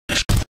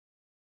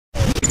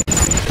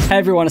Hey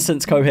everyone, it's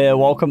Insko here.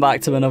 Welcome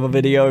back to another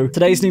video.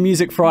 Today's New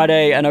Music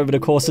Friday, and over the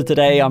course of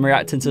today, I'm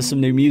reacting to some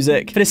new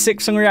music. For this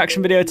 6-song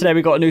reaction video today,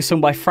 we got a new song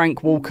by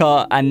Frank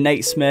Walker and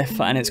Nate Smith,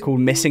 and it's called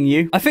Missing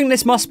You. I think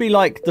this must be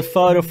like the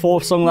 3rd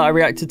or 4th song that I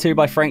reacted to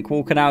by Frank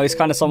Walker now. He's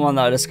kind of someone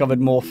that I discovered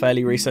more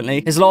fairly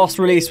recently. His last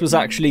release was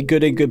actually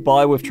Good and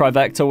Goodbye with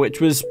Trivector, which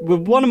was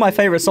one of my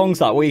favorite songs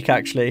that week,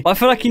 actually. I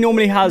feel like he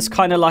normally has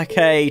kind of like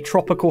a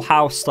tropical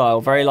house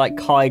style, very like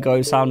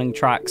Kygo sounding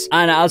tracks.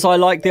 And as I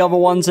like the other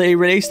ones that he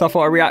released, I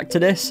thought I'd react to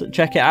this,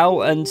 check it out,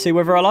 and see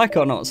whether I like it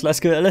or not. So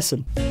let's give it a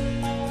listen.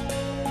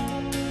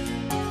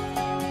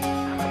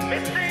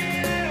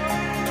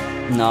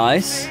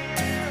 Nice.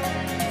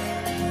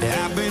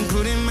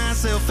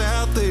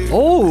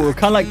 Oh,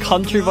 kind of like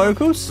country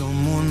vocals.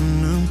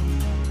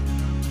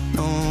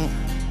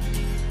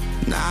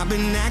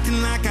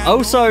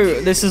 Also,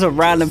 this is a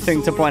random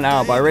thing to point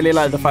out, but I really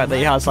like the fact that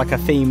he has like a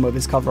theme with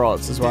his cover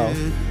arts as well.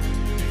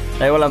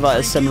 They all have like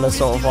a similar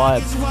sort of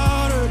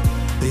vibe.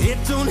 It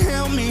don't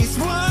help me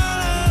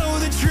swallow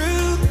the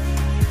truth.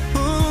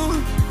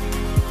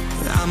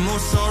 I'm more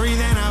sorry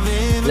than I've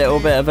ever. Little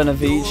bit of an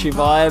Avicii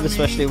vibe,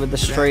 especially with the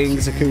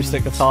strings,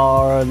 acoustic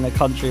guitar, and the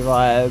country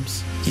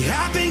vibes.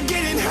 Yeah, I've been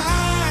getting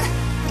high,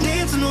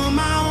 dancing on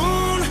my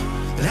own.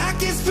 I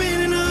can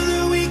spend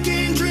another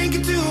weekend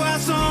drinking to our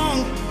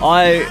song.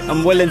 I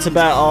am willing to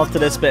bet after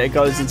this bit it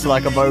goes into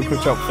like a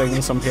vocal chop thing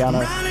with some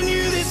piano.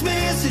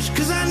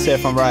 See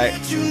if I'm right.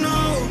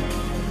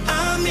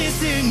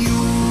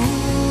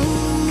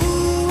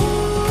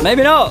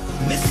 Maybe not.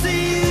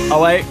 Oh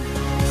wait,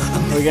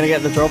 are we gonna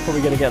get the drop or are we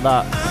gonna get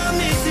that?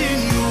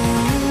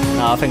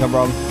 No, I think I'm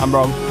wrong. I'm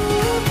wrong.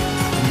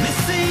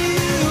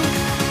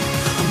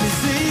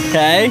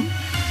 Okay.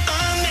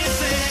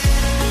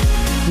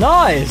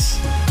 Nice.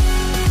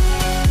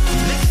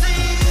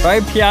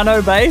 Very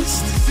piano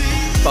based,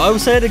 but I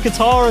also heard a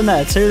guitar in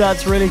there too.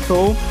 That's really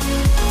cool.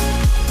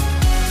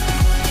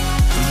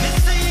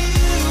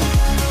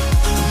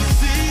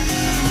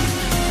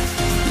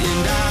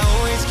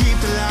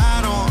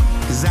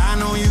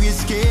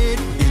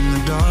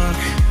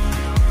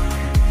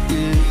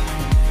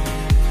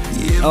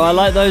 Oh, I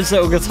like those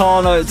little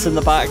guitar notes in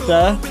the back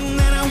there.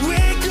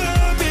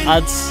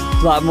 Adds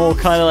that more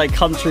kind of like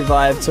country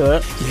vibe to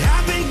it.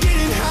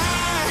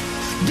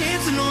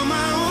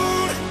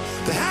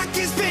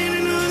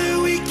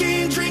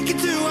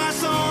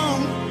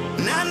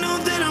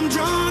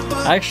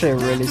 Actually a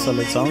really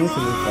solid song, to be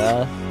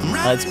fair.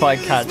 It's quite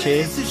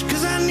catchy.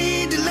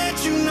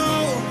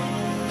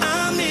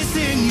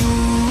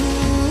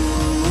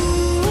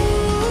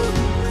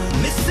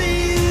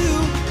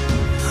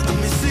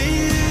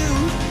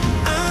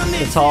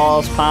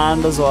 Guitars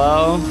panned as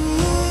well.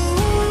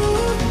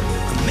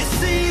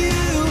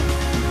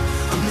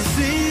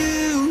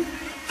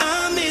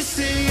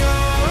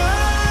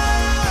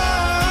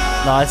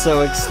 Nice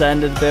little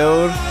extended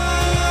build.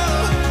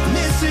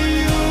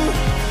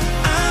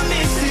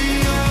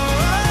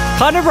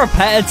 Kind of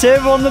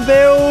repetitive on the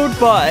build,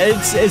 but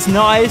it's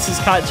nice, it's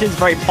catchy, it's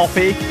very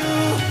poppy.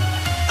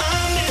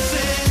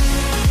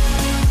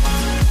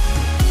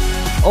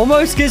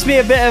 Almost gives me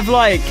a bit of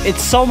like,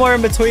 it's somewhere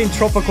in between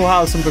tropical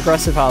house and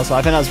progressive house.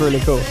 I think that's really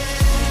cool.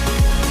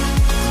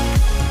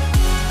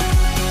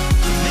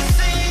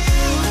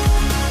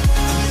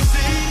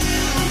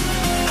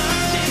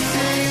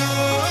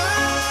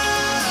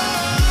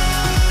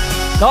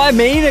 Know what I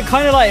mean? It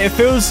kind of like, it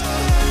feels,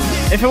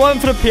 if it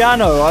weren't for the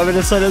piano, I would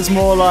have said it's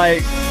more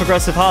like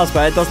progressive house,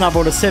 but it doesn't have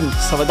all the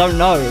synths, so I don't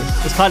know.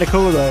 It's kind of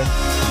cool though.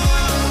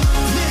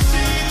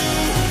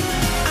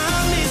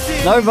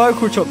 No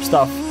vocal chop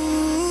stuff.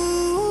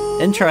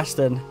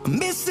 Interesting.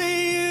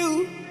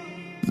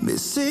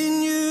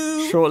 Missing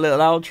you. Short little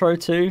outro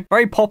too.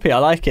 Very poppy, I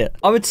like it.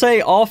 I would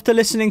say after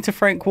listening to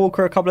Frank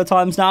Walker a couple of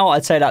times now,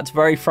 I'd say that's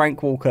very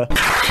Frank Walker.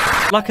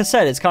 Like I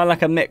said, it's kind of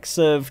like a mix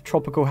of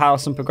tropical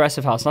house and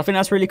progressive house. And I think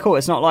that's really cool.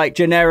 It's not like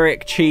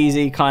generic,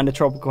 cheesy kind of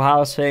tropical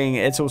house thing.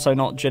 It's also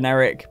not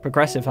generic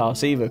progressive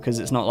house either, because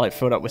it's not like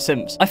filled up with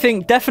synths. I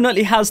think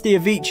definitely has the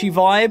Avicii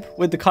vibe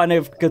with the kind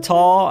of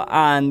guitar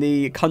and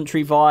the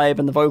country vibe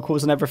and the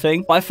vocals and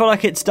everything. But I feel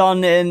like it's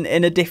done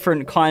in a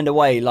different kind of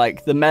way.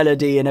 Like the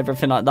melody and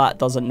everything like that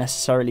doesn't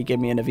necessarily give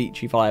me an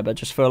Avicii vibe. I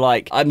just feel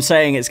like I'm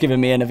saying it's giving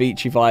me an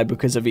Avicii vibe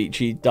because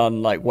Avicii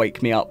done like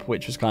Wake Me Up,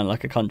 which was kind of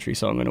like a country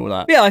song and all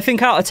that. But yeah, I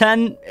think out of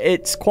 10,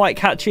 it's quite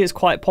catchy, it's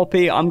quite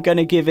poppy. I'm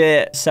gonna give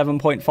it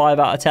 7.5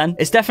 out of 10.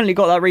 It's definitely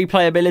got that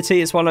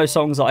replayability. It's one of those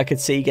songs that I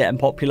could see getting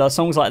popular.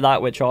 Songs like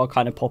that, which are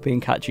kind of poppy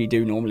and catchy,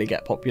 do normally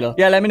get popular.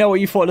 Yeah, let me know what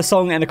you thought of the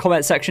song in the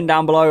comment section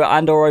down below,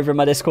 and or over in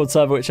my Discord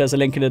server, which there's a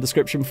link in the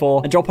description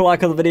for. And drop a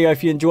like on the video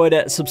if you enjoyed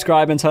it,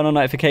 subscribe and turn on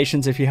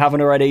notifications if you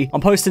haven't already. I'm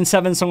posting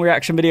 7-song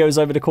reaction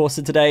videos over the course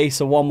of today,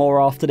 so one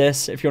more after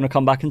this if you want to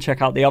come back and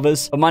check out the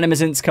others. But my name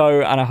is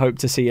Insko, and I hope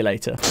to see you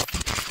later.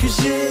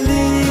 'Cause you're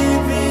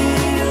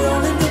living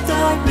alone in the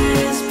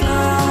darkness.